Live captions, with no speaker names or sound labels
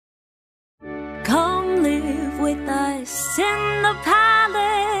with us in the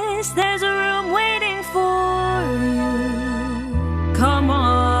palace. There's a room waiting for you. Come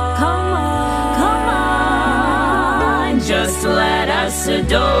on, come on, come on, just let us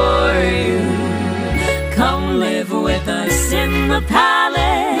adore you. Come live with us in the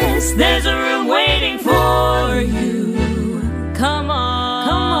palace. There's a room waiting for you. Come on,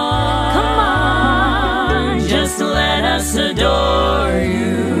 come on, come on, just let us adore you.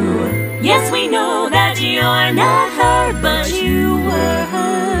 Yes, we know that you're not her, but you were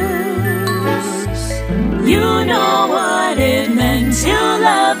hers. You know what it meant to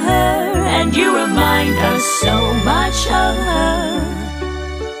love her, and you remind us so much of her.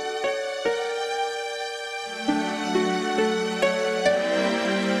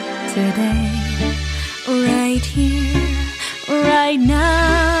 Today, right here, right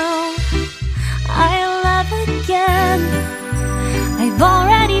now, I love again. I've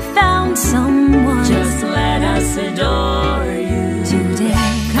already found someone. Just let us adore you today.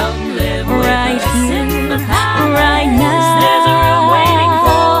 Come live with right us here, in the palace. Right now. There's a room waiting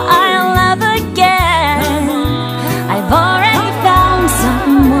for you. I love again. Come on. I've already found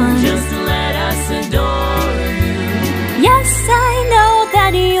someone. Just let us adore you. Yes, I know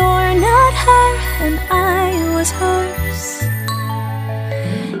that you're not her and I was hers.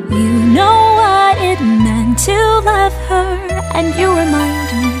 You know what it meant to love her, and you remind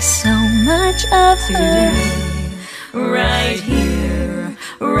me so much of her. Right here,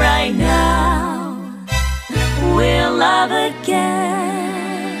 right now, we'll love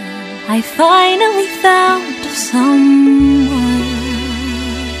again. I finally found someone.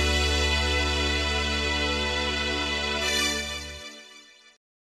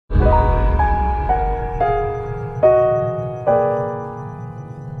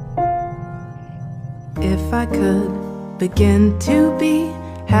 If I could begin to be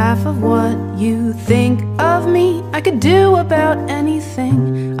half of what you think of me, I could do about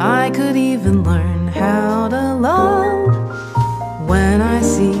anything. I could even learn how to love. When I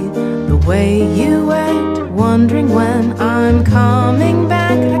see the way you act, wondering when I'm coming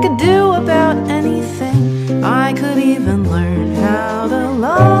back, I could do about anything. I could even learn how to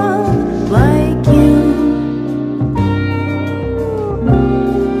love like you.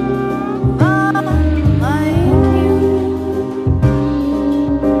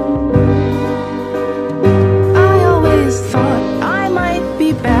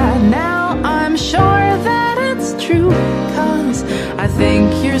 I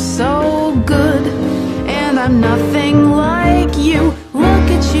think you're so good, and I'm nothing like you. Look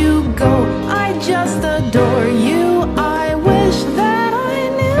at you go, I just adore you. I wish that I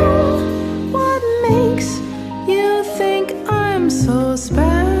knew what makes you think I'm so special.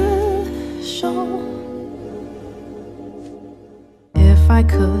 If I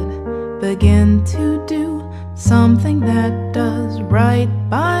could begin to do something that does right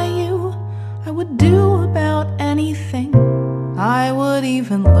by you, I would do about anything. I would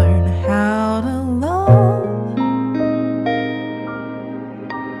even learn how to love.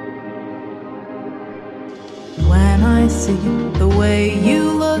 When I see the way you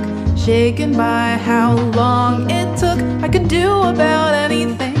look, shaken by how long it took, I could do about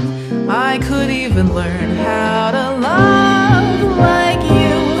anything. I could even learn how to love like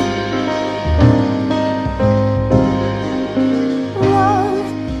you.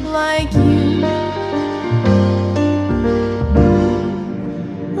 Love like you.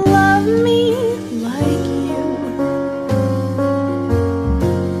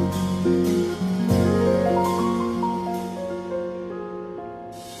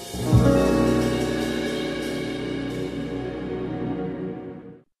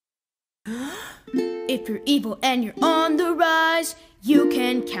 If you're evil and you're on the rise, you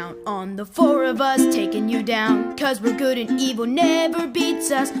can count on the four of us taking you down. 'Cause we're good and evil never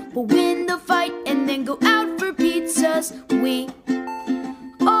beats us. We'll win the fight and then go out for pizzas. We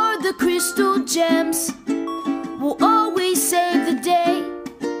are the crystal gems. We'll always save the day.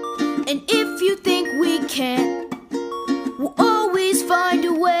 And if you think we can't, we'll always find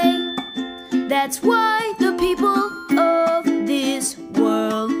a way. That's why